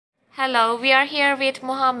Hello, we are here with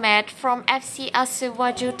Mohammed from FC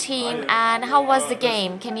ASUWAJU team, and how was the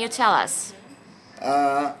game? Can you tell us?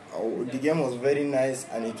 The game was very nice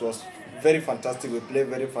and it was very fantastic. We played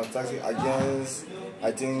very fantastic against,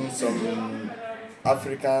 I think, some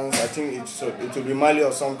Africans. I think it will be Mali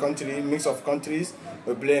or some country, mix of countries.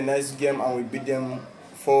 We played a nice game and we beat them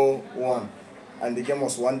 4-1. And the game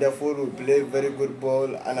was wonderful. We played very good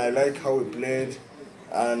ball and I like how we played.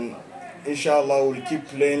 And inshallah we'll keep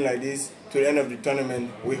playing like this to the end of the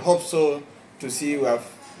tournament. We hope so to see we have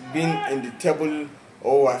been in the table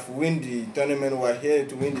or we have win the tournament. We're here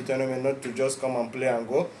to win the tournament, not to just come and play and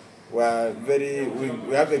go. We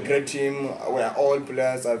have a great team where all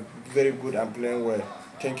players are very good and playing well.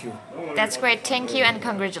 Thank you. That's great. Thank you and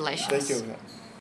congratulations. Thank you.